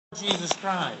Jesus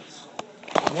Christ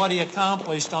and what he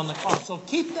accomplished on the cross. So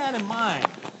keep that in mind.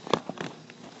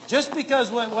 Just because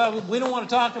we don't want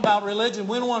to talk about religion,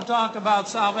 we don't want to talk about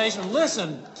salvation,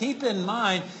 listen, keep in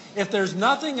mind, if there's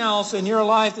nothing else in your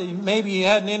life that maybe you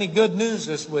hadn't any good news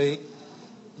this week,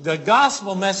 the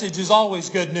gospel message is always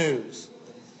good news.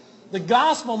 The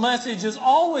gospel message is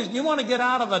always, you want to get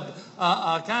out of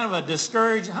a kind of a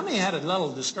discouraging, how many had a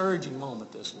little discouraging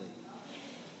moment this week?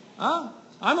 Huh?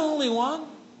 I'm the only one?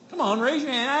 Come on, raise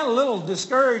your hand. I had a little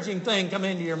discouraging thing come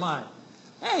into your mind.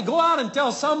 Hey, go out and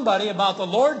tell somebody about the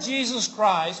Lord Jesus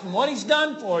Christ and what he's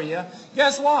done for you.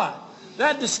 Guess what?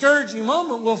 That discouraging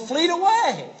moment will fleet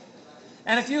away.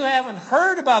 And if you haven't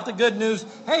heard about the good news,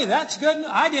 hey, that's good.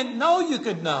 I didn't know you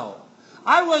could know.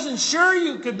 I wasn't sure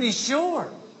you could be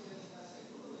sure.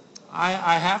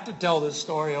 I have to tell this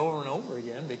story over and over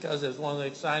again because it's one of the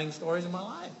exciting stories of my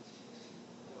life.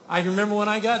 I remember when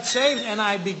I got saved and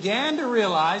I began to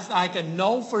realize I could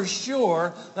know for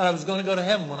sure that I was going to go to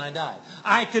heaven when I died.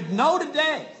 I could know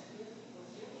today.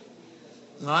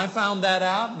 When I found that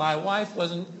out, my wife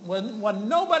wasn't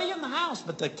nobody in the house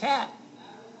but the cat.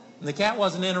 And the cat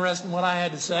wasn't interested in what I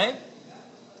had to say.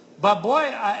 But boy,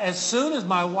 as soon as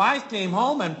my wife came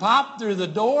home and popped through the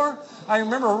door, I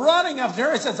remember running up to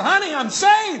her and says, "Honey, I'm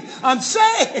saved! I'm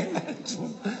saved!"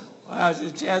 Well,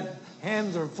 she had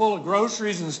hands are full of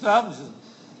groceries and stuff. And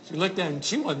she looked at it and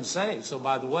she wasn't saved. So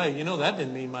by the way, you know that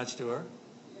didn't mean much to her.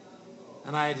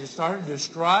 And I just started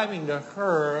describing to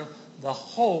her the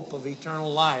hope of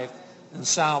eternal life and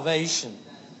salvation.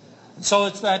 And so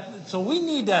so we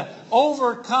need to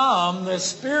overcome the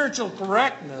spiritual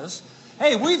correctness.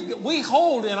 Hey, we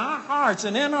hold in our hearts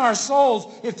and in our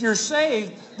souls, if you're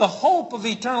saved, the hope of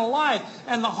eternal life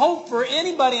and the hope for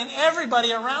anybody and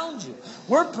everybody around you.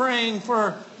 We're praying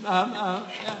for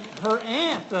her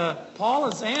aunt,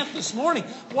 Paula's aunt this morning.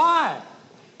 Why?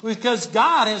 Because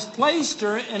God has placed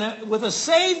her with a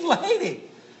saved lady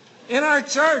in our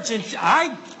church. And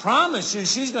I promise you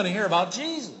she's going to hear about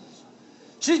Jesus.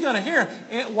 She's going to hear,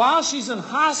 while she's in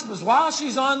hospice, while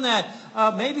she's on that,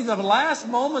 maybe the last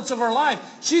moments of her life,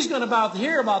 she's going to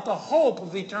hear about the hope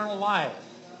of eternal life.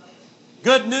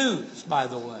 Good news, by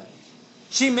the way.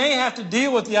 She may have to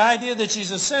deal with the idea that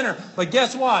she's a sinner, but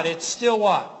guess what? It's still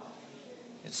what?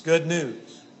 It's good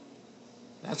news.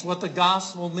 That's what the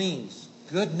gospel means.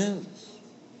 Good news.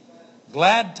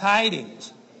 Glad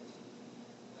tidings.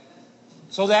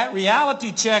 So that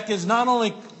reality check is not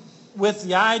only with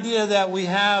the idea that we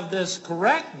have this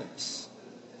correctness,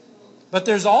 but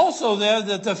there's also there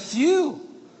that the few,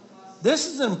 this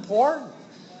is important.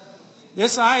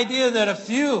 This idea that a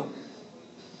few,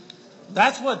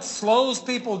 that's what slows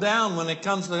people down when it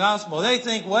comes to the gospel. They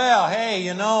think, well, hey,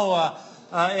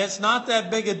 it's not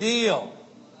that big a deal.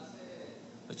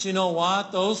 But you know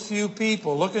what? Those few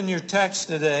people, look in your text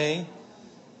today,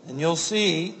 and you'll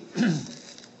see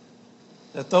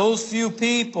that those few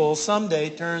people someday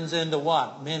turns into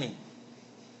what? Many.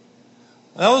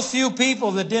 Those few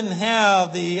people that didn't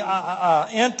have the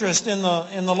interest in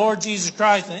the Lord Jesus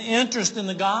Christ, the interest in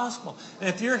the gospel. And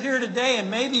if you're here today and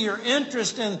maybe your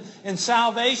interest in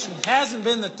salvation hasn't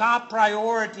been the top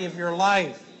priority of your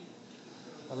life,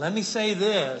 well, let me say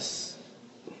this.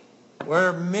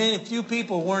 Where few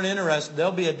people weren't interested,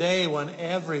 there'll be a day when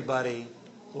everybody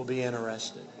will be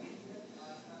interested.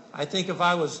 I think if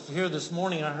I was here this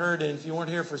morning, I heard, and if you weren't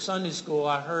here for Sunday school,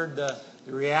 I heard the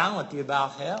reality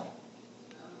about hell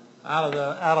out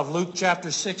of Luke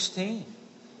chapter 16.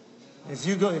 If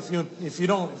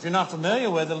you're not familiar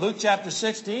with it, Luke chapter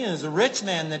 16 is a rich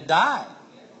man that died,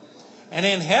 and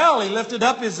in hell he lifted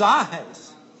up his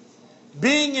eyes,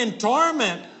 being in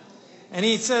torment. And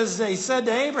he said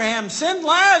to Abraham, "Send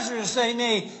Lazarus, they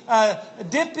may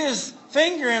dip his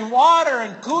finger in water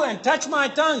and cool and touch my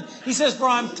tongue." He says, "For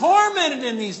I'm tormented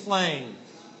in these flames."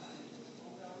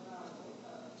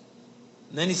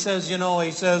 And then he says,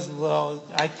 "Well,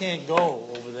 I can't go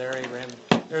over there, Abraham.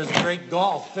 There's a great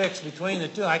gulf fixed between the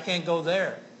two. I can't go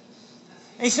there."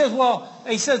 And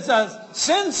he says,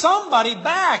 "Send somebody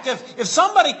back. If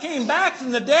somebody came back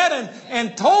from the dead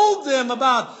and told them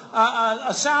about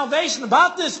a salvation,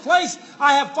 about this place,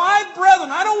 I have 5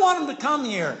 brethren. I don't want them to come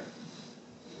here."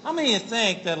 How many of you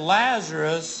think that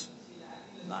Lazarus,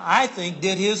 I think,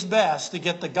 did his best to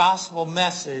get the gospel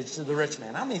message to the rich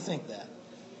man? How many think that?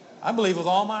 I believe with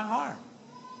all my heart.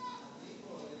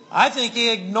 I think he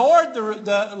ignored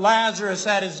the Lazarus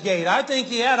at his gate. I think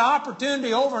he had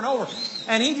opportunity over and over.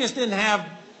 And he just didn't have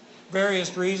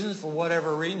various reasons, for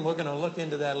whatever reason. We're going to look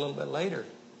into that a little bit later.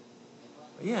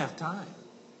 But you have time.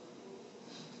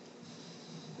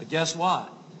 But guess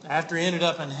what? after he ended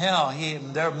up in hell,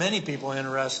 there are many people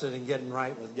interested in getting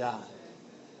right with God.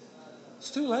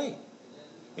 It's too late.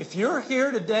 If you're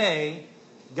here today,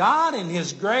 God in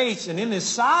His grace and in His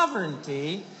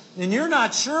sovereignty, and you're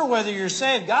not sure whether you're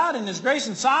saved, God in His grace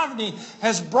and sovereignty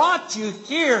has brought you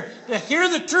here to hear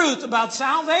the truth about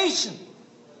salvation.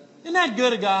 Isn't that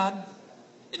good of God?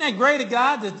 Isn't that great of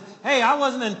God that, hey, I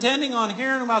wasn't intending on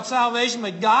hearing about salvation,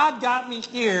 but God got me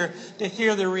here to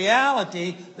hear the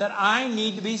reality that I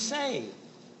need to be saved.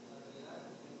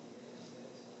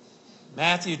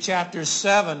 Matthew chapter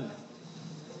 7,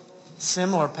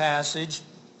 similar passage.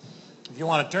 If you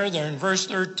want to turn there, in verse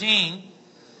 13,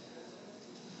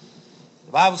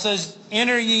 the Bible says,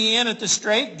 "Enter ye in at the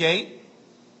strait gate,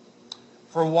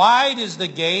 for wide is the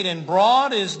gate, and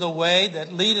broad is the way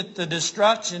that leadeth to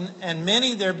destruction, and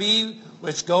many there be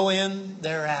which go in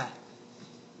thereat."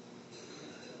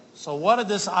 So what of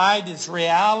this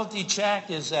reality check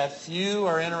is that few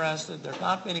are interested. There's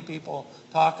not many people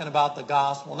talking about the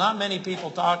gospel. Not many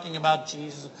people talking about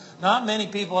Jesus. Not many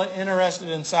people interested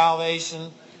in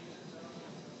salvation.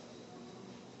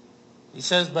 He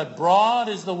says, but broad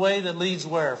is the way that leads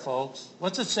where, folks?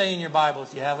 What's it say in your Bible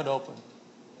if you have it open?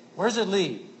 Where does it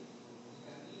lead?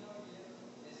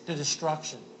 To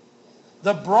destruction.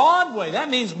 The broad way. That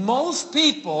means most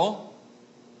people.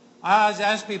 I always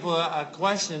ask people a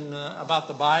question about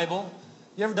the Bible.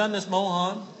 You ever done this,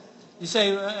 Mohan? You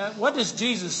say, what does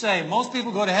Jesus say? Most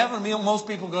people go to heaven, most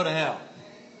people go to hell.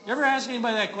 You ever ask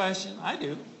anybody that question? I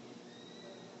do.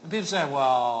 And people say,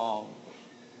 well,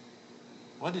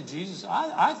 what did Jesus...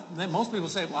 most people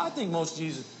say, well, I think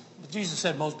Jesus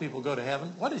said most people go to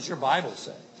heaven. What does your Bible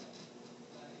say?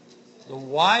 The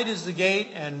wide is the gate,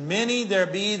 and many there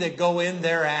be that go in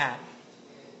thereat.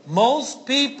 Most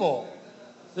people,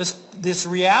 this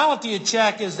reality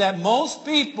check is that most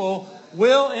people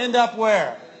will end up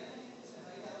where?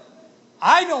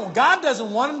 God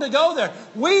doesn't want them to go there.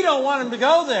 We don't want them to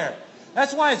go there.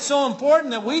 That's why it's so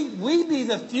important that we be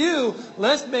the few.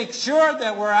 Let's make sure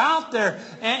that we're out there,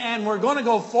 and we're going to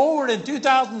go forward in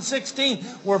 2016.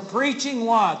 We're preaching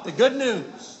what? The good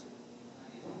news.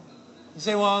 You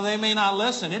say, well, they may not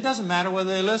listen. It doesn't matter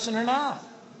whether they listen or not.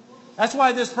 That's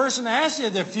why this person asked you,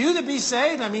 the few to be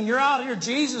saved. I mean, you're out here,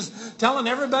 Jesus, telling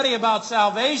everybody about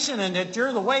salvation and that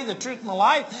you're the way, the truth, and the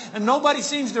life, and nobody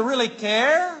seems to really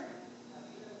care.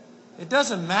 It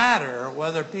doesn't matter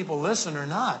whether people listen or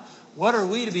not. What are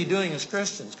we to be doing as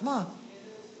Christians? Come on.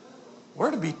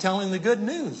 We're to be telling the good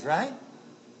news, right?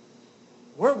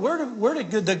 We're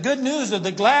to the good news of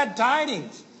the glad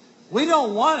tidings. We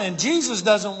don't want, and Jesus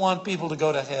doesn't want people to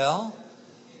go to hell.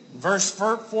 Verse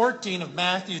 14 of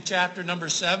Matthew chapter number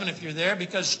 7, if you're there,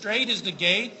 because straight is the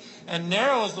gate, and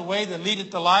narrow is the way that leadeth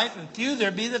to life, and few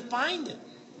there be that find it.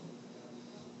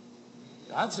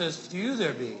 God says, few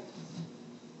there be.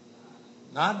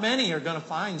 Not many are going to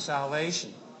find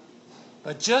salvation.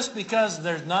 But just because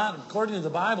there's not, according to the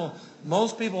Bible,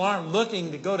 most people aren't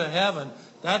looking to go to heaven,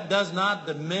 that does not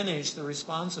diminish the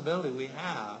responsibility we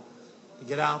have to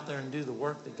get out there and do the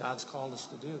work that God's called us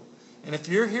to do. And if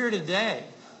you're here today,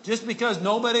 just because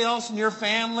nobody else in your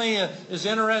family is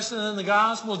interested in the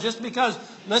gospel, just because,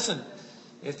 listen,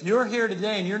 if you're here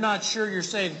today and you're not sure you're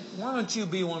saved, why don't you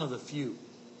be one of the few?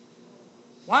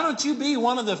 Why don't you be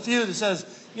one of the few that says,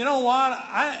 you know what,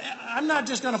 I'm not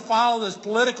just going to follow this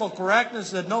political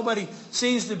correctness that nobody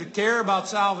seems to care about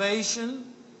salvation.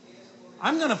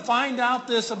 I'm going to find out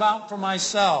this about for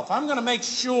myself. I'm going to make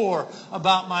sure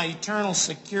about my eternal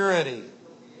security.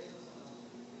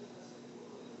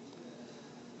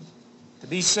 To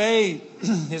be saved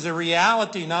is a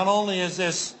reality. Not only is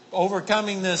this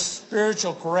overcoming this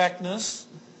spiritual correctness,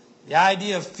 the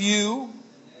idea of few,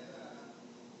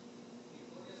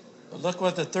 but look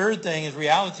what the third thing is.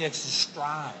 Reality is to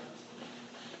strive.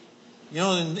 You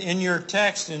know, in your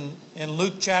text in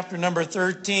Luke chapter number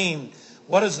 13,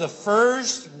 what is the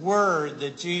first word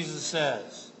that Jesus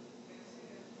says?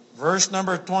 Verse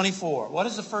number 24. What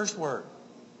is the first word?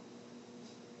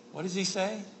 What does he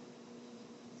say?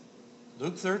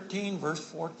 Luke 13, verse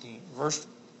 14. Verse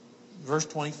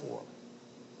 24.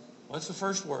 What's the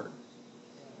first word?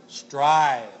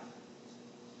 Strive.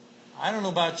 I don't know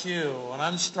about you. When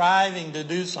I'm striving to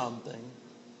do something,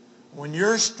 when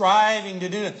you're striving to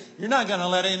do it, you're not going to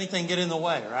let anything get in the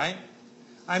way, right?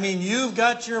 I mean, you've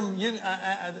got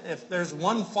if there's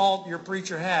one fault your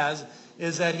preacher has,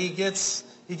 is that he gets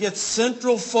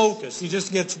central focus. He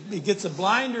gets the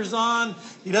blinders on.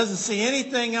 He doesn't see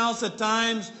anything else at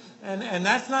times. And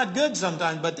that's not good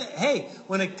sometimes. But hey,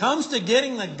 when it comes to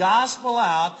getting the gospel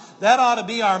out, that ought to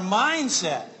be our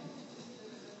mindset.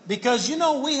 Because, you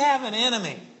know, we have an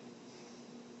enemy.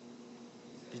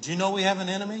 Did you know we have an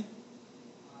enemy?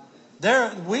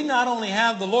 We not only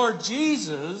have the Lord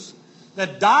Jesus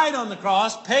that died on the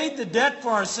cross, paid the debt for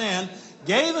our sin,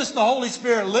 gave us the Holy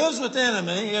Spirit, lives within him,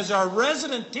 and he is our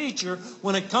resident teacher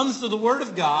when it comes to the Word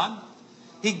of God.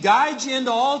 He guides you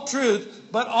into all truth,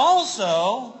 but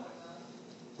also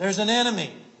there's an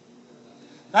enemy.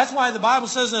 That's why the Bible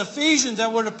says in Ephesians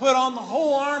that we're to put on the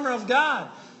whole armor of God,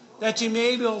 that you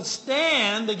may be able to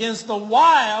stand against the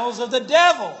wiles of the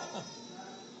devil.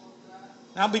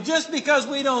 Now, just because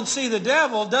we don't see the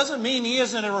devil doesn't mean he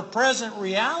isn't a present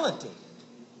reality.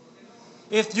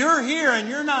 If you're here and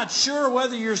you're not sure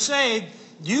whether you're saved,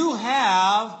 you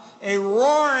have a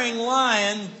roaring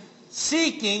lion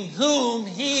seeking whom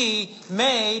he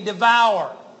may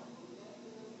devour.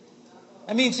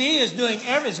 That means he is doing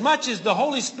as much as the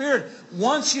Holy Spirit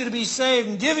wants you to be saved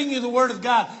and giving you the Word of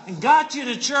God and got you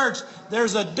to church.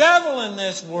 There's a devil in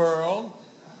this world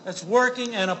that's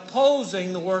working and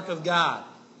opposing the work of God.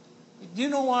 You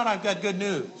know what? I've got good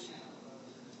news.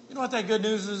 You know what that good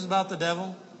news is about the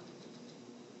devil?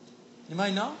 You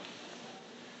might know.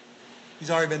 He's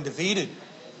already been defeated.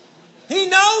 He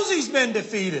knows he's been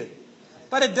defeated.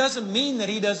 But it doesn't mean that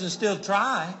he doesn't still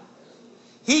try.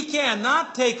 He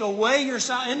cannot take away your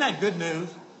salvation. Isn't that good news?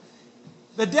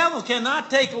 The devil cannot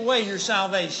take away your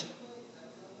salvation.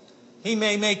 He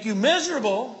may make you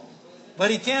miserable,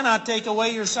 but he cannot take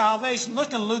away your salvation.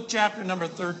 Look in Luke chapter number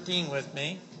 13 with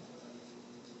me.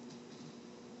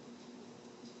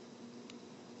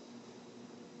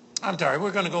 I'm sorry,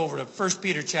 we're going to go over to 1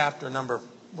 Peter chapter number,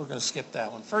 we're going to skip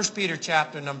that one. 1 Peter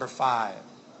chapter number 5.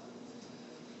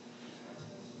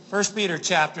 1 Peter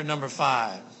chapter number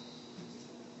 5.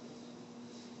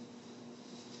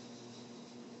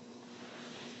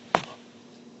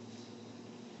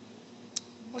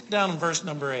 Look down in verse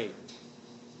number 8.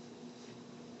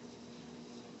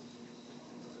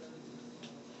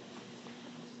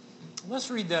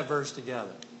 Let's read that verse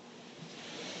together.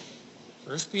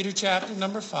 1 Peter chapter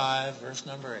number 5, verse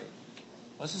number 8.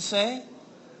 What's it say?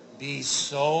 Be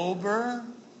sober,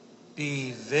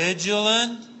 be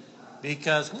vigilant,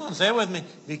 because, come on, say it with me,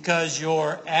 because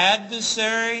your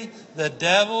adversary, the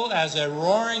devil, as a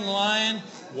roaring lion,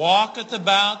 walketh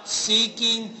about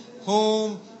seeking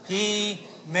whom he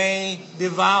may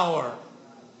devour.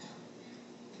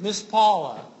 Miss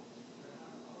Paula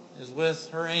is with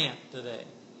her aunt today.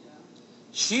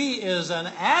 She is an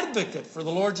advocate for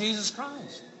the Lord Jesus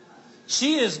Christ.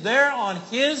 She is there on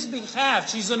his behalf.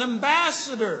 She's an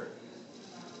ambassador.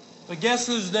 But guess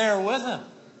who's there with him?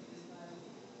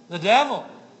 The devil.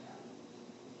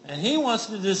 And he wants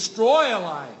to destroy a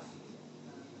life.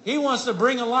 He wants to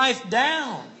bring a life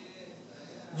down.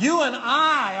 You and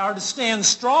I are to stand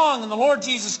strong in the Lord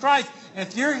Jesus Christ. And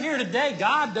if you're here today,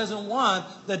 God doesn't want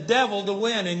the devil to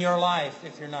win in your life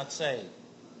if you're not saved.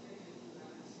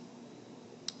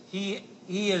 He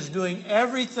is doing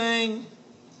everything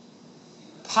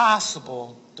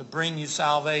possible to bring you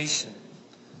salvation.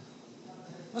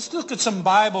 Let's look at some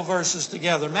Bible verses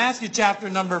together. Matthew chapter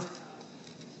number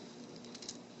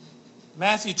 13.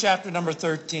 Matthew chapter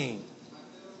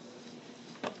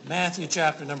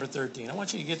number 13. I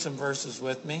want you to get some verses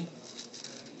with me.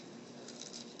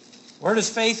 Where does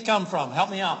faith come from?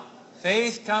 Help me out.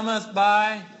 Faith cometh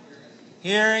by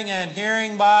hearing, and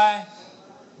hearing by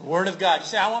the Word of God. You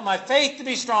say, I want my faith to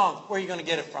be strong. Where are you going to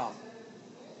get it from?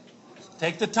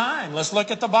 Take the time. Let's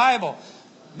look at the Bible.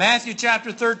 Matthew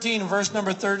chapter 13, verse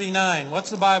number 39. What's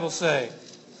the Bible say?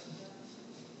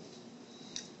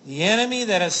 The enemy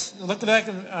that has, look at that,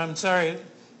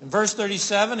 in verse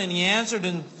 37, and he answered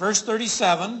in verse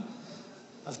 37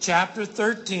 of chapter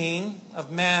 13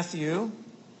 of Matthew,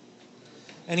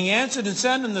 and he answered and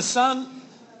said, and the Son,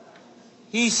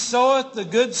 he soweth the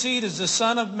good seed is the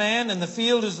Son of Man, and the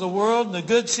field is the world, and the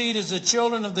good seed is the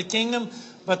children of the kingdom,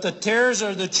 but the tares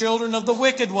are the children of the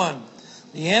wicked one.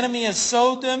 The enemy has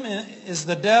sowed them, is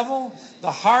the devil.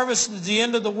 The harvest is the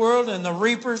end of the world, and the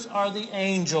reapers are the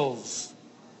angels.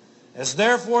 As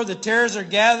therefore the tares are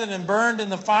gathered and burned in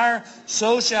the fire,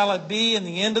 so shall it be in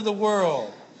the end of the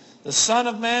world. The Son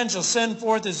of Man shall send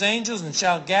forth his angels, and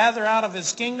shall gather out of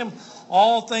his kingdom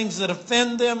all things that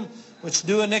offend them which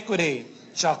do iniquity,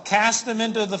 shall cast them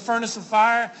into the furnace of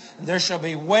fire, and there shall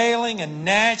be wailing and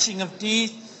gnashing of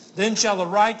teeth. Then shall the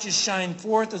righteous shine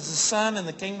forth as the sun in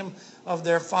the kingdom of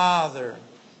their Father.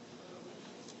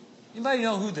 Anybody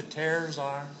know who the tares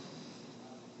are?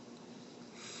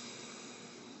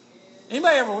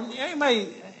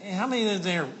 Anybody, how many of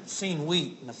you have seen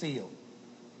wheat in the field?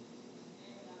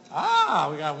 We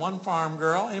got one farm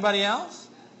girl. Anybody else?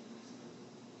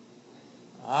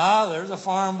 There's a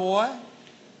farm boy.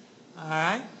 All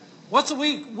right. What's the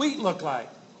wheat look like?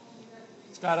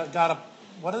 got a,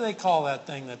 what do they call that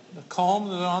thing? The comb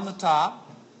that's on the top.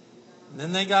 And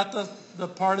then they got the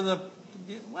part of the,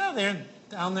 well, they're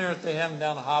down there, they have them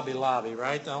down at Hobby Lobby,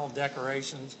 right? The whole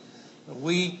decorations, the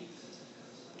wheat.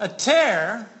 A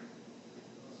tare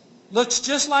looks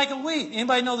just like a wheat.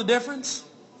 Anybody know the difference?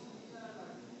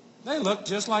 They look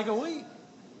just like a wheat.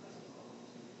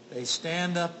 They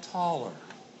stand up taller.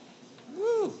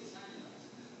 Woo!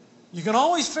 You can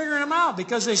always figure them out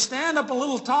because they stand up a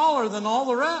little taller than all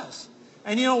the rest.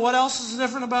 And you know what else is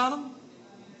different about them?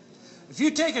 If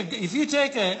you take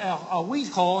a wheat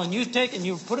hull and you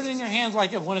put it in your hands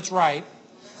like it when it's ripe,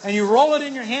 and you roll it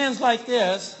in your hands like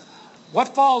this,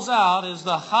 what falls out is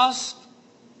the husk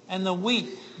and the wheat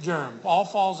germ. All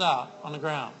falls out on the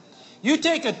ground. You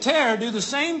take a tare, do the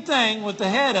same thing with the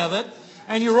head of it,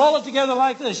 and you roll it together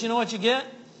like this. You know what you get?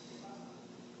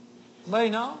 Anybody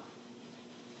know?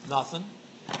 Nothing.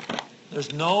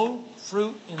 There's no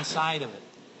fruit inside of it.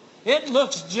 It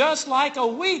looks just like a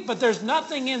wheat, but there's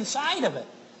nothing inside of it.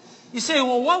 You say,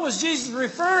 well, what was Jesus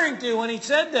referring to when he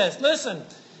said this? Listen,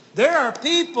 there are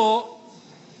people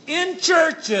in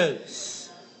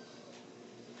churches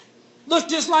look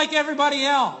just like everybody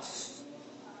else,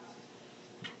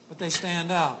 but they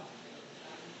stand out.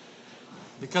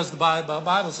 Because the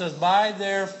Bible says, by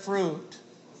their fruit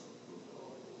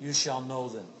you shall know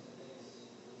them.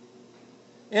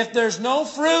 If there's no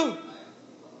fruit,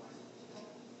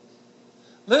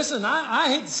 listen, I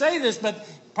hate to say this, but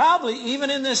probably even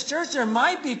in this church there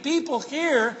might be people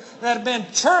here that have been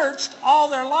churched all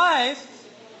their life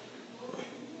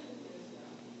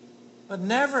but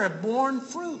never have borne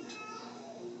fruit.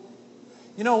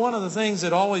 You know, one of the things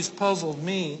that always puzzled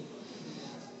me,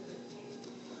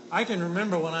 I can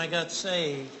remember when I got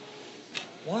saved,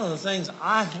 one of the things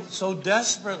I so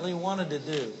desperately wanted to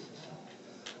do,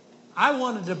 I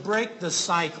wanted to break the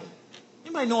cycle.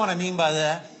 Anybody know what I mean by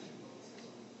that?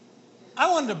 I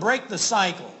wanted to break the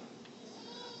cycle.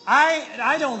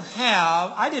 I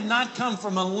did not come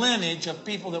from a lineage of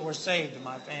people that were saved in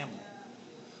my family.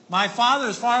 My father,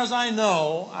 as far as I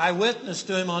know, I witnessed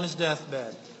to him on his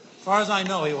deathbed. As far as I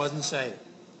know, he wasn't saved.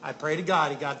 I pray to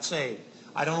God he got saved.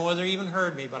 I don't know whether he even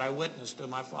heard me, but I witnessed to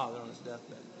my father on his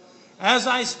deathbed. As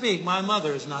I speak, my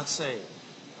mother is not saved.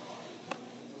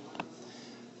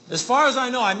 As far as I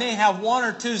know, I may have one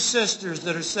or two sisters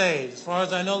that are saved. As far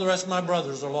as I know, the rest of my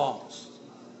brothers are lost.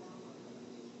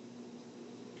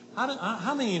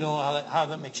 How many of you know how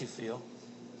that makes you feel?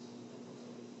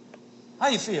 How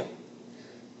do you feel?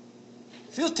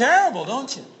 You feel terrible,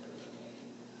 don't you?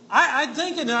 I'm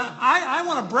thinking, I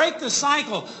want to break the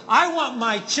cycle. I want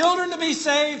my children to be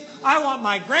saved. I want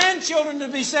my grandchildren to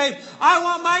be saved. I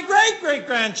want my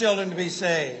great-great-grandchildren to be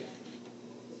saved.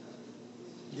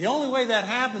 The only way that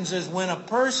happens is when a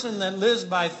person that lives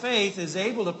by faith is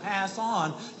able to pass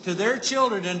on to their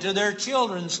children and to their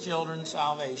children's children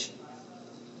salvation.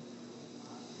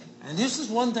 And this is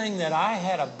one thing that I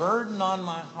had a burden on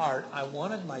my heart. I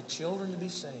wanted my children to be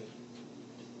saved.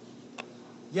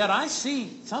 Yet I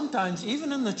see sometimes,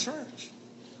 even in the church,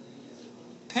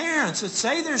 parents that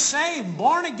say they're saved,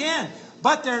 born again,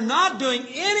 but they're not doing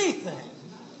anything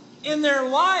in their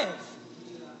life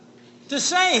to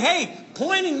say, hey,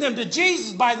 pointing them to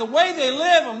Jesus by the way they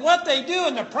live and what they do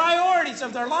and the priorities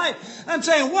of their life. I'm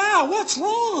saying, wow, what's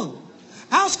wrong?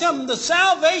 How's come the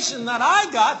salvation that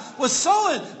I got was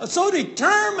so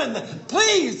determined?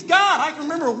 Please, God, I can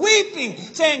remember weeping,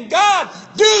 saying, God,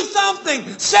 do something.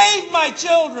 Save my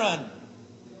children.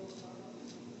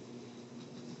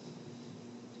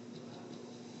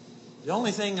 The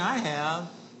only thing I have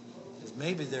is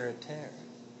maybe they're a tare.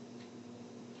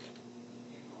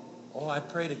 Oh, I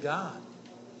pray to God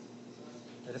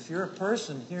that if you're a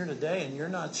person here today and you're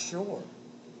not sure,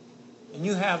 and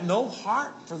you have no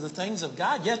heart for the things of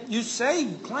God, yet you say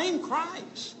you claim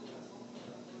Christ,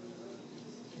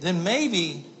 then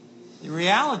maybe the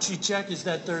reality check is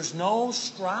that there's no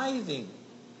striving.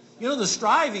 You know, the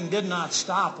striving did not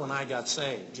stop when I got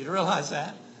saved. Did you realize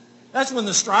that? That's when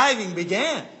the striving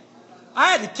began.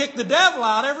 I had to kick the devil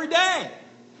out every day.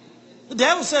 The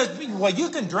devil says, well, you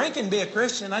can drink and be a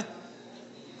Christian. I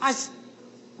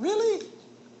really?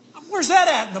 Where's that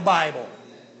at in the Bible?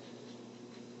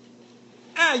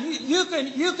 You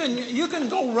can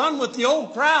go run with the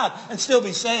old crowd and still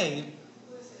be saved.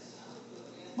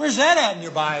 Where's that at in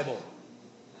your Bible?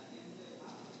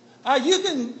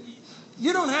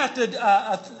 You don't have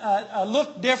to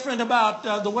look different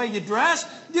about the way you dress.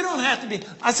 You don't have to be.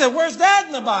 I said, where's that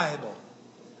in the Bible?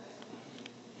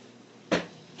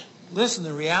 Listen,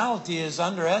 the reality is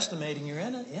underestimating your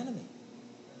enemy.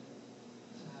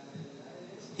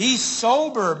 Be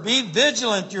sober. Be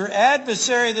vigilant. Your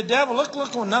adversary, the devil.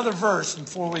 Look another verse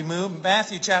before we move.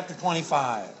 Matthew chapter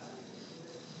 25.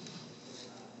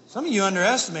 Some of you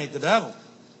underestimate the devil.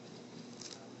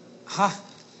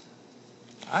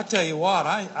 I tell you what,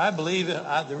 I believe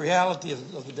the reality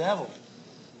of the devil.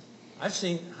 I've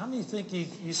seen, how many think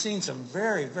you've seen some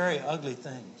very, very ugly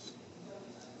things?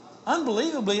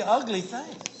 Unbelievably ugly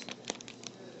things.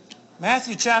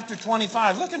 Matthew chapter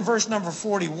 25. Look in verse number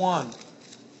 41.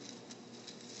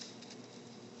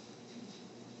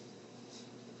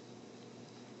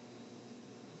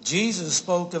 Jesus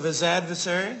spoke of his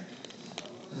adversary.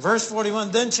 Verse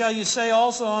 41, then shall you say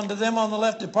also unto them on the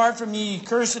left, depart from me, ye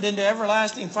cursed, into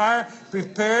everlasting fire,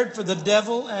 prepared for the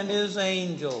devil and his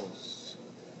angels.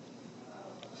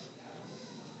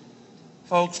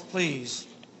 Folks, please,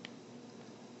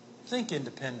 think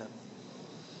independent.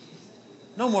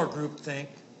 No more groupthink.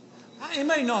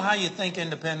 Anybody know how you think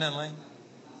independently?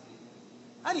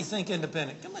 How do you think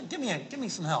independent? Come on, give me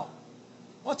some help.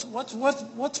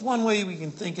 What's one way we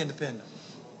can think independent?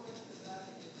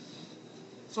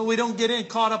 So we don't get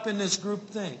caught up in this group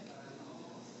thing.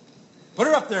 Put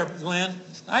her up there, Glenn.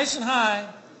 Nice and high.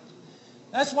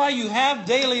 That's why you have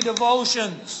daily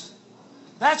devotions.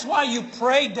 That's why you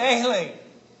pray daily.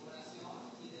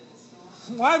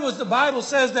 Why was the Bible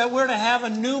says that we're to have a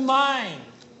new mind?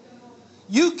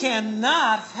 You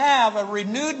cannot have a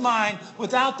renewed mind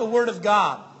without the Word of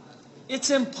God.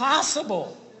 It's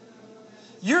impossible.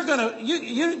 You're gonna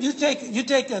you take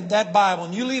that Bible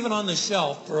and you leave it on the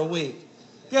shelf for a week.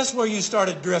 Guess where you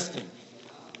started drifting?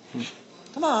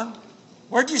 Come on.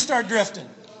 Where'd you start drifting?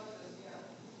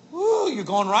 Ooh, you're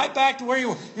going right back to where you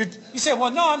were. You say,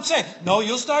 well, no, I'm saying, no,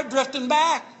 you'll start drifting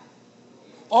back.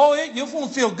 Oh, you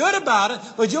won't feel good about it,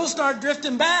 but you'll start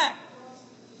drifting back.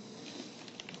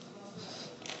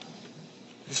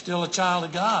 You're still a child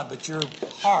of God, but your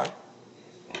heart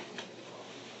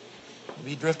will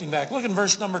be drifting back. Look in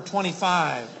verse number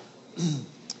 25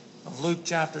 of Luke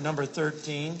chapter number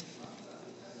 13.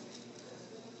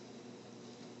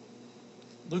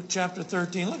 Luke chapter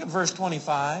 13, look at verse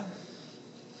 25.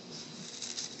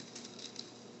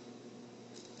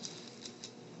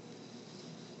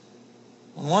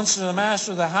 When once the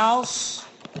master of the house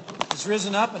is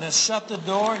risen up and has shut the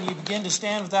door, and you begin to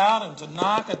stand without and to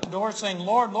knock at the door, saying,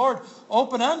 Lord, Lord,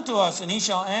 open unto us. And he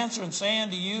shall answer and say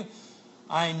unto you,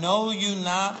 I know you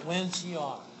not whence ye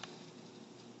are.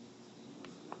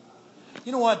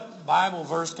 You know what Bible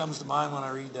verse comes to mind when I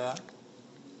read that?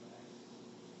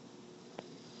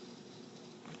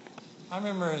 I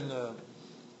remember in the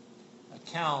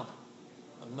account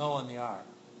of Noah and the ark.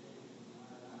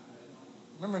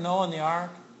 Remember Noah and the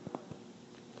ark?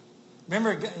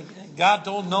 Remember God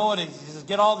told Noah to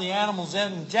get all the animals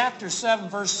in. In chapter 7,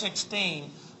 verse 16,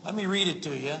 let me read it to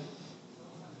you.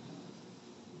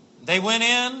 They went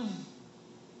in,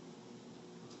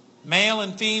 male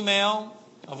and female,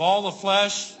 of all the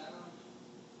flesh,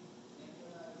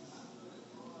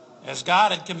 as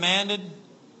God had commanded,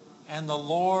 and the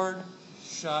Lord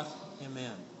shut him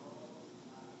in.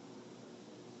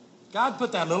 God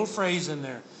put that little phrase in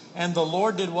there. And the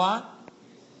Lord did what?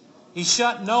 He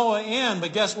shut Noah in,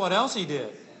 but guess what else he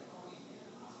did?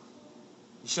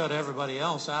 He shut everybody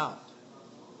else out.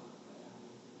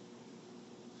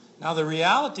 Now the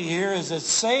reality here is that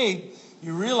saved,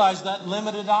 you realize that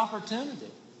limited opportunity.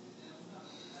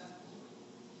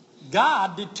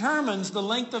 God determines the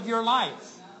length of your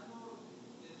life.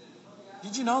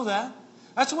 Did you know that?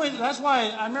 That's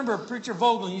why I remember Preacher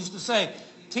Vogel used to say,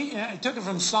 he took it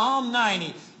from Psalm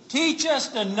 90, teach us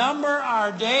to number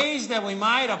our days that we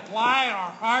might apply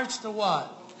our hearts to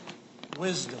what?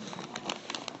 Wisdom.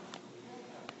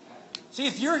 See,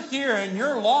 if you're here and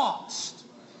you're lost,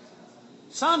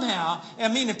 somehow, I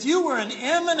mean, if you were in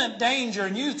imminent danger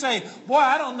and you say, boy,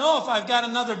 I don't know if I've got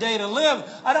another day to live.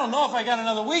 I don't know if I got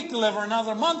another week to live or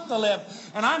another month to live.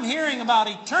 And I'm hearing about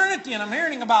eternity and I'm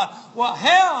hearing about, well,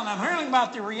 hell, and I'm hearing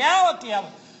about the reality of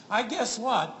it. I guess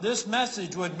what? This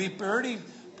message would be pretty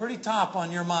top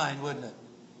on your mind, wouldn't it?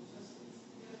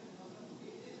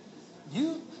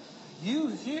 You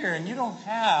hear and you don't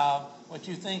have what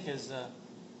you think is,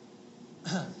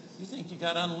 you think you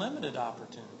got unlimited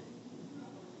opportunity.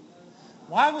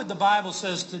 Why would the Bible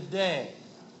says today,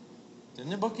 in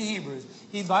the book of Hebrews,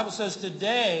 the Bible says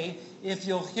today, if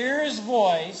you'll hear his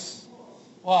voice,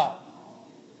 what?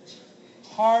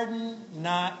 Harden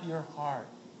not your heart.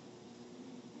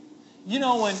 You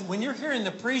know, when you're hearing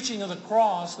the preaching of the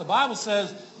cross, the Bible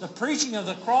says the preaching of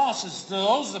the cross is to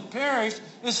those that perish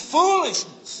is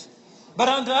foolishness. But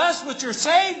unto us which are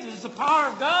saved is the power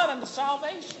of God unto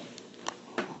salvation.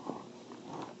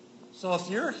 So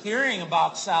if you're hearing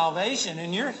about salvation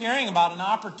and you're hearing about an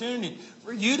opportunity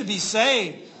for you to be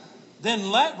saved,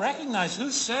 then recognize who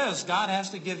says God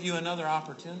has to give you another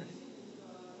opportunity.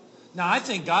 Now, I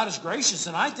think God is gracious,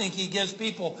 and I think he gives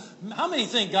people... How many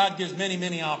think God gives many,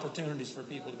 many opportunities for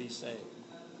people to be saved?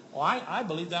 Well, I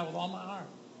believe that with all my heart.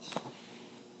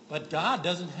 But God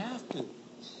doesn't have to.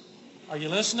 Are you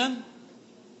listening?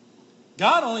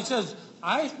 God only says,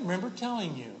 I remember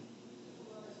telling you.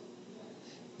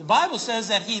 The Bible says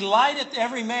that he lighteth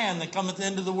every man that cometh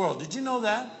into the world. Did you know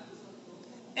that?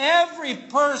 Every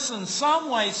person,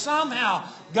 some way, somehow,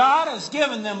 God has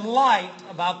given them light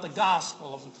about the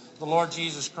gospel of the Lord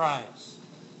Jesus Christ.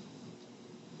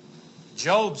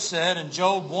 Job said in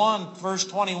Job 1, verse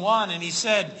 21, and he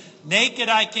said, naked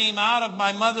I came out of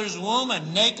my mother's womb,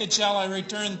 and naked shall I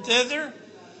return thither.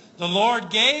 The Lord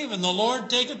gave, and the Lord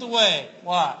taketh away.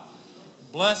 What?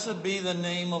 Blessed be the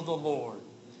name of the Lord.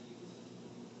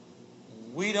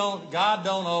 God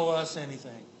don't owe us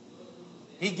anything.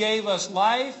 He gave us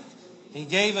life. He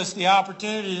gave us the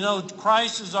opportunity to know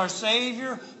Christ is our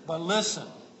Savior. But listen,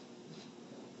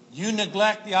 you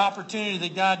neglect the opportunity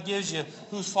that God gives you,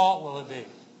 whose fault will it be?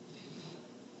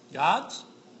 God's?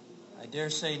 I dare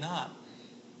say not.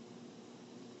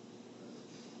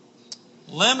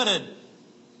 Limited.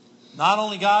 Not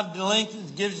only God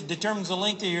determines the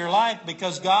length of your life,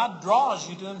 because God draws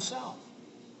you to himself.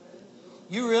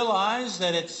 You realize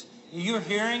that you're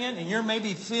hearing it and you're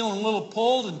maybe feeling a little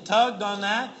pulled and tugged on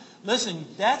that. Listen,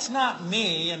 that's not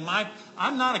me, and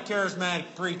I'm not a charismatic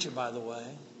preacher, by the way.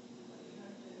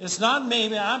 It's not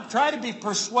me. I'm trying to be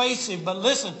persuasive, but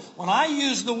listen, when I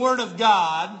use the Word of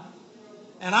God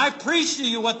and I preach to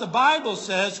you what the Bible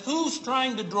says, who's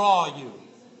trying to draw you?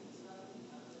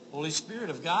 Holy Spirit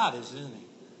of God is in me.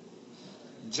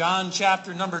 John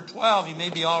chapter number 12, you may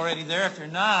be already there if you're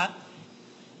not.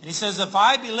 And he says, if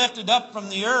I be lifted up from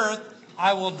the earth,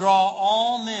 I will draw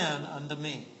all men unto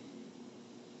me.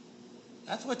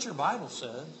 That's what your Bible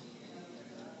says.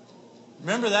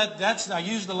 Remember I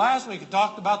used it last week. It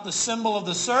talked about the symbol of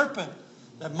the serpent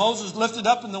that Moses lifted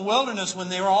up in the wilderness when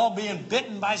they were all being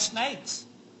bitten by snakes.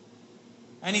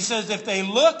 And he says, if they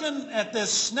look at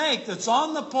this snake that's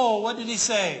on the pole, what did he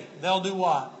say? They'll do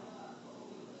what?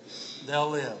 They'll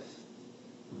live.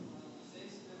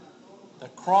 The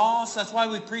cross, that's why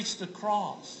we preach the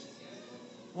cross.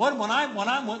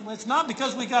 It's not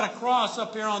because we got a cross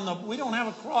up here we don't have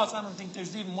a cross. I don't think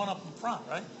there's even one up in front,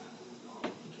 right?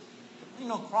 There's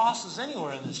no crosses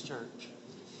anywhere in this church.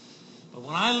 But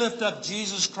when I lift up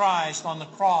Jesus Christ on the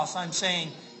cross, I'm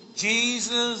saying,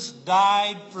 Jesus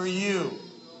died for you.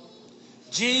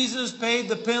 Jesus paid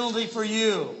the penalty for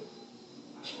you.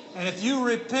 And if you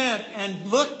repent and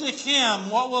look to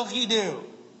him, what will he do?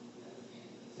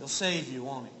 He'll save you,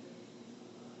 won't he?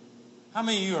 How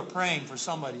many of you are praying for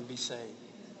somebody to be saved?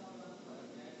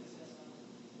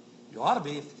 You ought to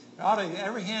be.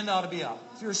 Every hand ought to be up.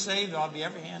 If you're saved, there ought to be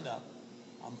every hand up.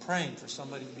 I'm praying for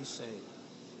somebody to be saved.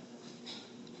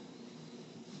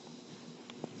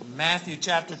 Matthew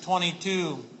chapter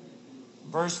 22,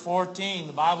 verse 14,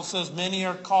 the Bible says, many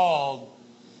are called,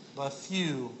 but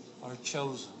few are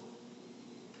chosen.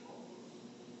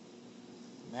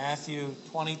 Matthew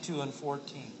 22 and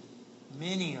 14.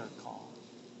 Many are called.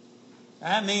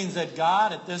 That means that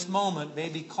God at this moment may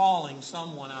be calling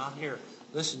someone out here.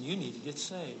 Listen, you need to get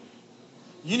saved.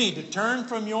 You need to turn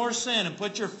from your sin and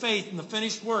put your faith in the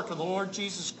finished work of the Lord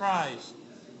Jesus Christ.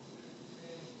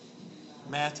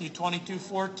 Matthew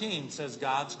 22:14 says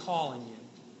God's calling you.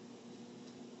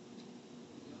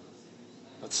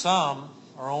 But some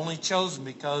are only chosen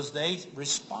because they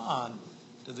respond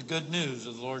to the good news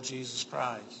of the Lord Jesus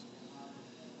Christ.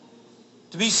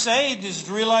 To be saved is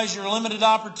to realize your limited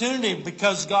opportunity,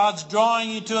 because God's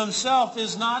drawing you to himself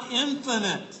is not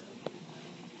infinite.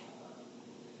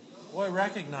 Boy,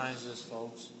 recognize this,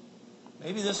 folks.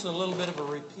 Maybe this is a little bit of a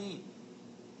repeat.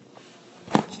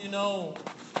 But you know,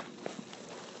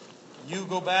 you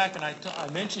go back, and I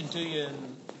mentioned to you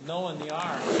in Noah and the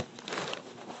ark,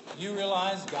 you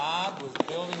realize God was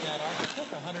building that ark. It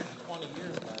took 120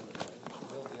 years, by the way, to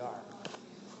build the ark.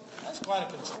 That's quite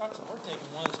a construction. We're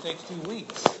taking one that takes 2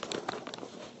 weeks.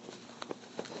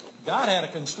 God had a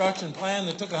construction plan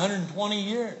that took 120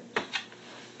 years.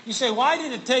 You say, why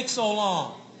did it take so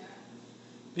long?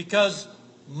 Because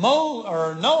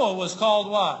Noah was called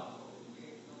what?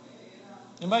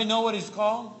 Anybody know what he's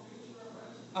called?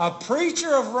 A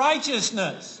preacher of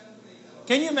righteousness.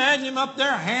 Can you imagine him up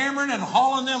there hammering and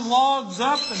hauling them logs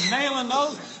up and nailing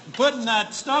those and putting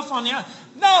that stuff on the other?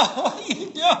 No, what are you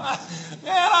doing?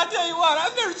 Man, I tell you what,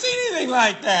 I've never seen anything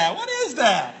like that. What is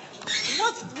that?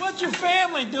 What's your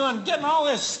family doing getting all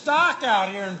this stock out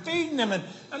here and feeding them and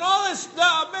all this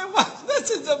stuff? Man,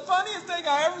 this is the funniest thing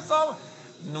I ever saw.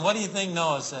 And what do you think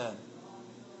Noah said?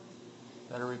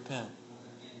 Better repent.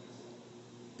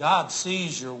 God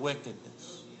sees your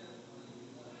wickedness.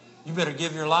 You better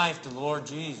give your life to the Lord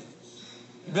Jesus.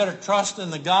 You better trust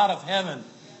in the God of heaven,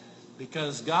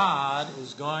 because God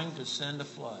is going to send a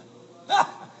flood.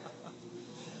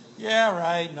 Yeah,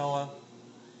 right, Noah.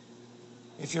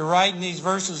 If you're writing these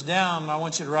verses down, I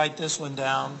want you to write this one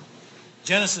down.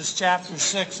 Genesis chapter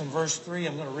 6 and verse 3.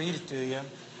 I'm going to read it to you.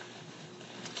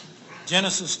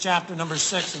 Genesis chapter number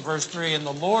 6 and verse 3. And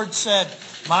the Lord said,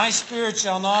 my spirit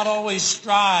shall not always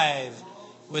strive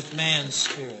with man's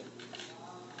spirit.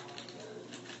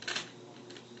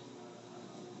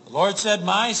 The Lord said,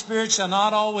 my spirit shall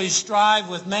not always strive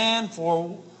with man,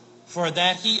 for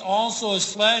that he also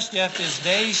is flesh, yet his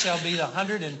days shall be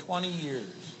 120 years.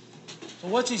 So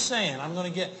what's he saying?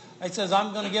 It says,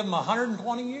 I'm going to give him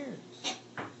 120 years.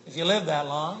 If you live that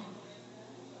long.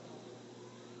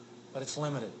 But it's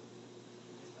limited.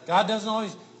 God doesn't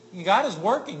always, God is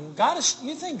working.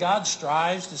 You think God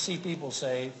strives to see people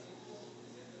saved?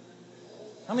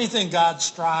 How many think God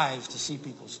strives to see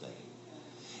people saved?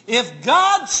 If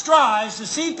God strives to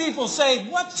see people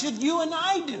saved, what should you and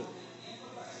I do?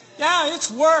 Yeah, it's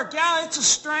work. Yeah, it's a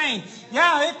strain.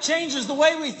 Yeah, it changes the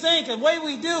way we think, the way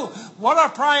we do, what our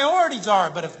priorities are.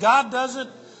 But if God does it,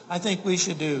 I think we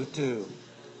should do too.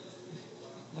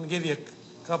 I'm going to give you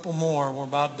a couple more. We're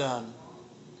about done.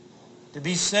 To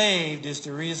be saved is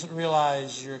to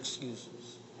realize your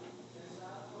excuses.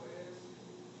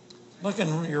 Look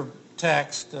in your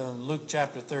text, Luke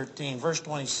chapter 13, verse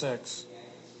 26.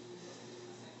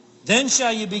 Then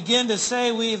shall you begin to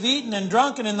say, we have eaten and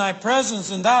drunken in thy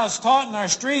presence, and thou hast taught in our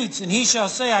streets. And he shall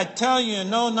say, I tell you, and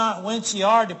know not whence ye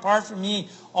are. Depart from me,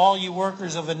 all you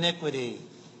workers of iniquity.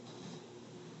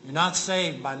 You're not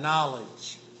saved by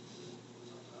knowledge.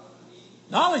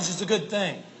 Knowledge is a good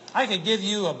thing. I could give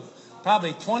you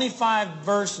probably 25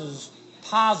 verses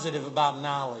positive about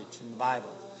knowledge in the Bible.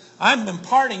 I'm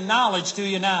imparting knowledge to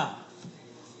you now.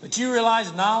 But you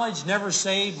realize knowledge never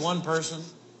saved one person?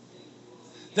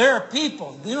 There are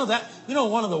people,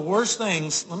 one of the worst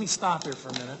things, let me stop here for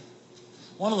a minute.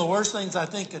 One of the worst things I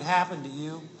think could happen to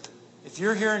you, if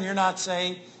you're here and you're not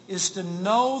saved, is to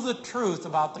know the truth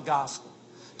about the gospel.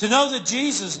 To know that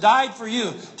Jesus died for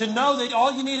you. To know that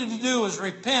all you needed to do was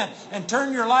repent and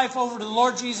turn your life over to the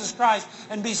Lord Jesus Christ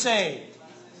and be saved.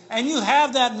 And you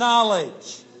have that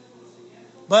knowledge.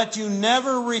 But you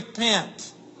never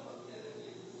repent.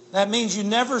 That means you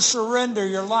never surrender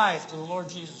your life to the Lord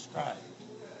Jesus Christ.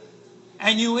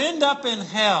 And you end up in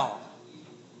hell.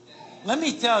 Let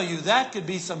me tell you, that could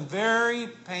be some very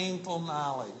painful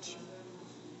knowledge.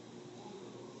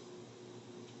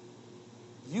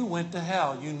 You went to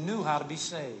hell. You knew how to be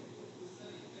saved.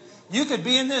 You could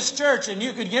be in this church and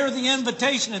you could hear the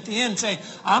invitation at the end saying,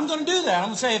 I'm going to do that. I'm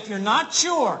going to say, if you're not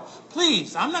sure,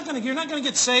 please, you're not going to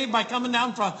get saved by coming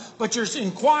down front, but you're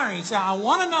inquiring. You say, I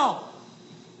want to know.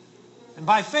 And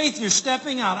by faith, you're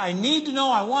stepping out. I need to know.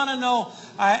 I want to know.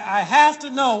 I have to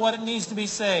know what it means to be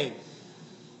saved.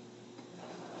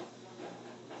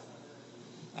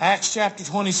 Acts chapter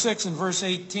 26 and verse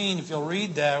 18, if you'll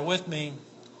read that with me.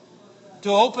 To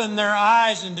open their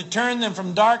eyes and to turn them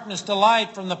from darkness to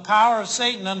light, from the power of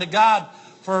Satan unto God,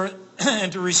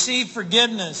 and to receive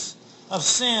forgiveness of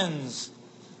sins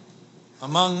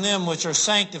among them which are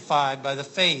sanctified by the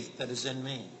faith that is in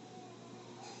me.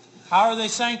 How are they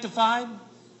sanctified?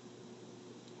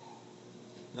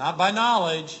 Not by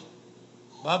knowledge,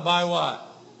 but by what?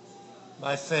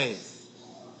 By faith.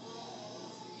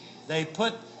 They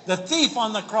put the thief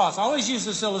on the cross. I always use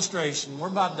this illustration. We're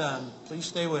about done. Please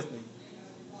stay with me.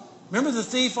 Remember the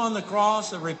thief on the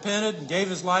cross that repented and gave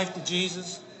his life to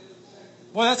Jesus?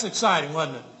 Boy, that's exciting,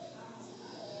 wasn't it?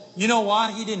 You know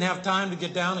what? He didn't have time to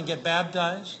get down and get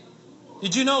baptized.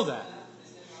 Did you know that?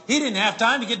 He didn't have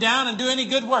time to get down and do any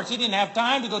good works. He didn't have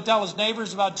time to go tell his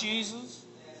neighbors about Jesus.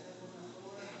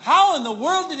 How in the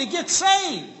world did he get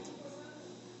saved?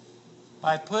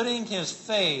 By putting his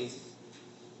faith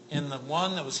in the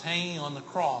one that was hanging on the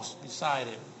cross beside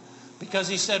him. Because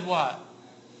he said what?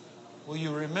 Will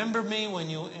you remember me when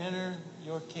you enter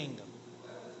your kingdom?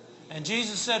 And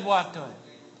Jesus said what to him?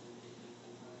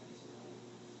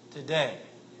 Today,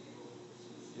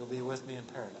 you'll be with me in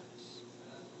paradise.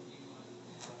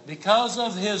 Because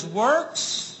of his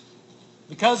works,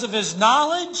 because of his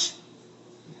knowledge,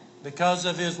 because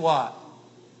of his what?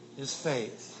 His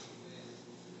faith.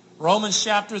 Romans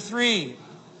chapter 3.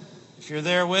 If you're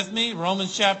there with me,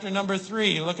 Romans chapter number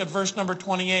 3. Look at verse number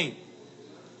 28.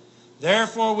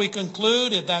 Therefore we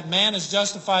conclude that man is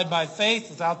justified by faith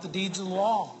without the deeds of the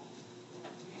law.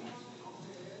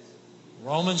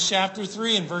 Romans chapter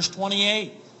 3 and verse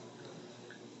 28.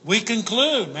 We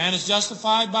conclude man is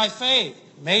justified by faith,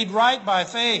 made right by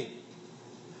faith.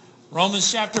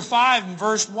 Romans chapter 5 and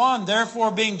verse 1.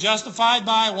 Therefore being justified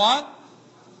by what?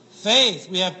 Faith.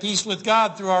 We have peace with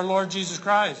God through our Lord Jesus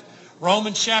Christ.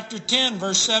 Romans chapter 10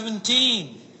 verse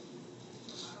 17.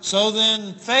 So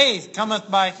then faith cometh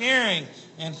by hearing,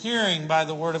 and hearing by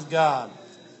the word of God.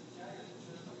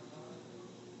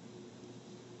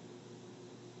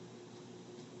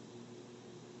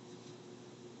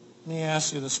 Let me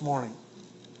ask you this morning,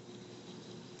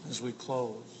 as we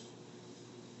close,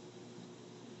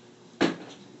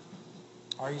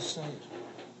 are you saved?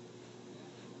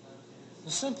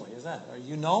 As simply as that. Or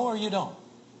you know or you don't.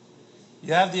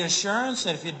 You have the assurance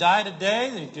that if you die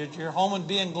today, that your home would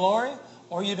be in glory,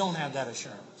 or you don't have that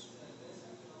assurance.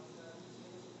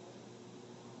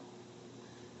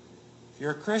 If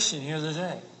you're a Christian here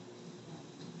today,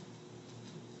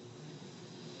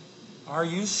 are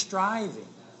you striving?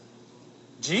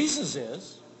 Jesus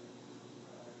is.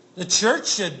 The church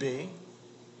should be.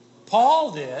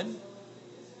 Paul did.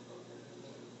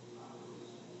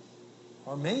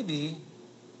 Or maybe,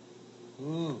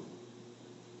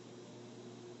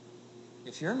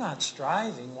 if you're not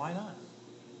striving, why not?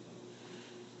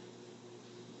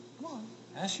 Come on,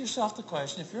 ask yourself the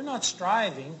question. If you're not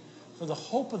striving for the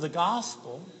hope of the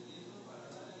gospel,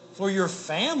 for your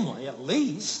family at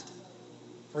least,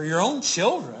 for your own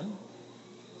children,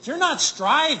 if you're not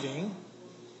striving,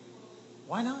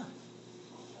 why not?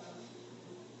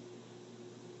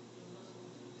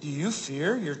 Do you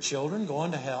fear your children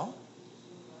going to hell?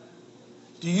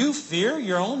 Do you fear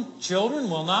your own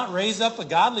children will not raise up a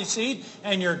godly seed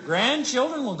and your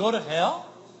grandchildren will go to hell?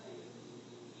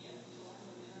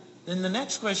 Then the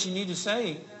next question you need to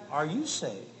say, are you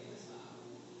saved?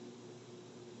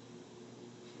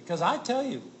 Because I tell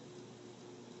you,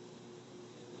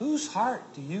 whose heart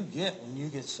do you get when you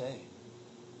get saved?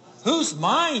 Whose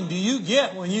mind do you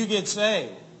get when you get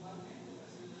saved?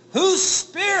 Whose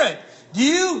spirit do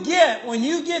you get when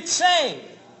you get saved?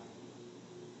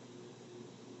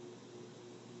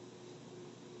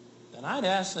 Then I'd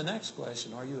ask the next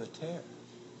question, are you a tare?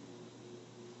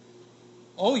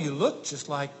 Oh, you look just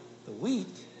like the wheat,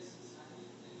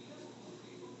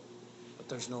 but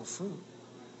there's no fruit.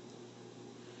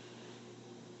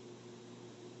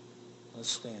 Let's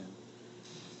stand.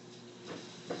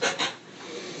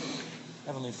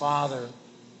 Heavenly Father,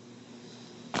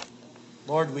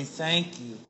 Lord, we thank you